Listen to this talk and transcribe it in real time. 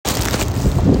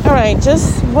All right,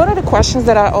 just one of the questions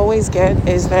that I always get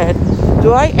is that,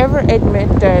 do I ever admit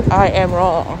that I am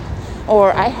wrong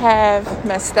or I have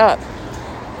messed up?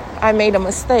 I made a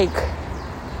mistake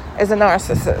as a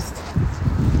narcissist.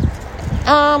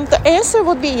 The answer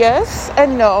would be yes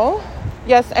and no.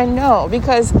 Yes and no,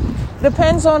 because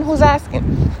depends on who's asking.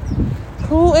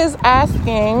 Who is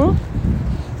asking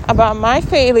about my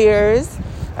failures,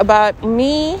 about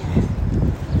me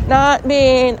not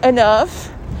being enough,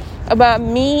 about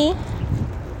me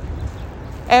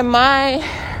and my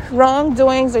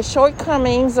wrongdoings or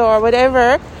shortcomings or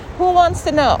whatever? Who wants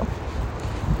to know?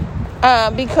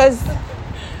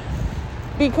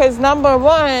 Because number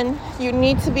one, you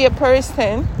need to be a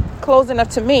person close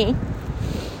enough to me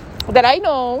that I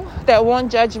know that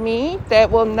won't judge me, that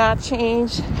will not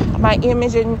change my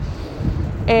image in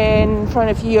front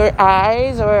of your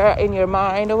eyes or in your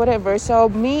mind or whatever. So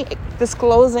me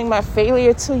disclosing my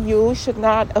failure to you should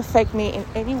not affect me in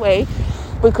any way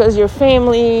because you're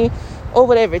family or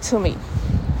whatever to me.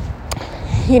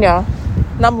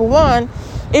 Number one,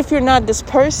 if you're not this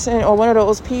person or one of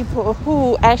those people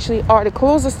who actually are the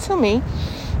closest to me,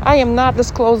 I am not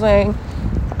disclosing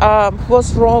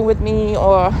what's wrong with me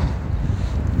or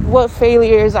what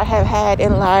failures I have had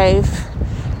in life.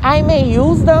 I may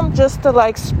use them just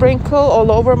to sprinkle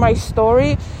all over my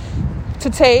story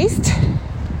to taste.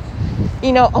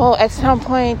 At some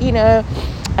point, I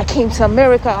came to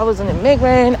America, I was an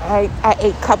immigrant, I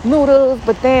ate cup noodles,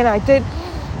 but then I did.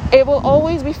 It will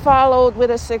always be followed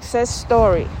with a success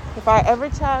story. If I ever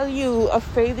tell you a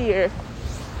failure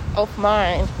of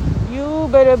mine, you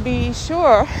better be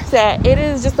sure that it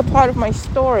is just a part of my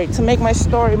story to make my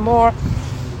story more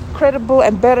credible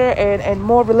and better and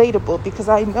more relatable, because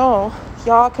I know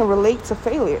y'all can relate to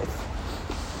failures.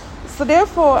 So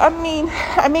therefore, I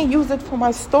may use it for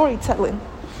my storytelling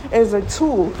as a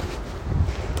tool,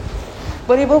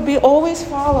 but it will be always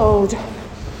followed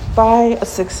by a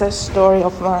success story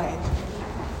of mine.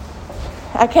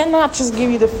 I cannot just give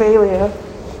you the failure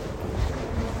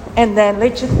and then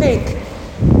let you think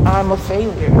I'm a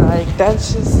failure.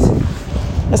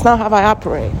 That's not how I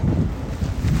operate.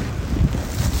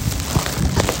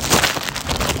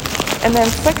 And then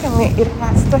secondly, it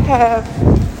has to have,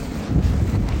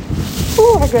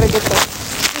 I gotta get that.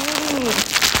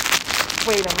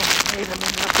 Wait a minute, I'll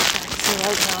get back to you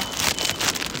right now.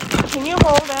 Can you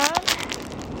hold on?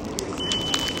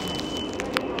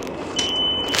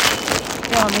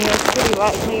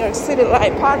 New York City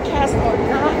Light podcast or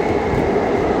not,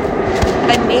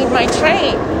 I need my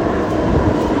train.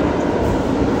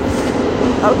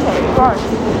 Okay, Bart,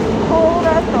 hold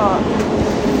that thought.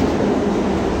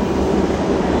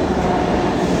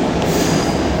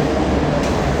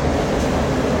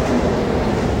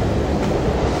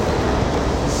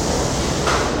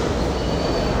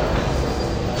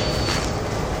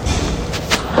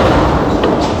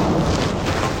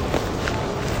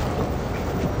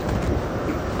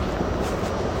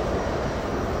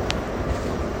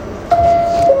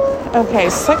 Okay,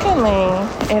 secondly,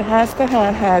 it has to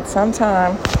have had some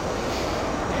time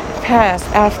passed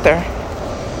after.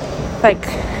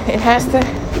 It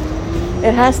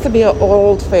has to be an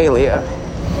old failure.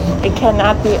 It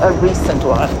cannot be a recent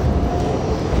one.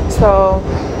 So,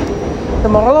 the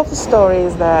moral of the story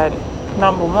is that,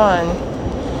 number one,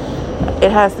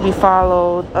 it has to be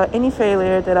followed, any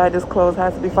failure that I disclose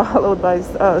has to be followed by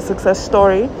a success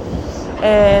story.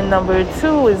 And number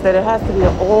two is that it has to be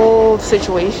an old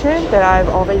situation that I've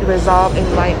already resolved in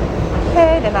my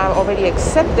head and I've already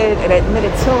accepted and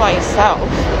admitted to myself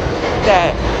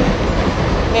that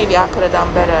maybe I could have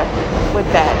done better with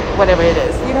that, whatever it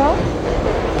is,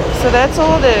 So that's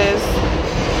all it is.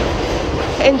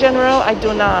 In general, I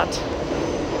do not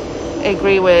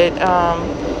agree with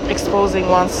exposing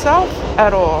oneself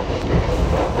at all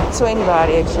to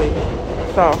anybody, actually.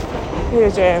 So,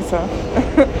 here's your answer.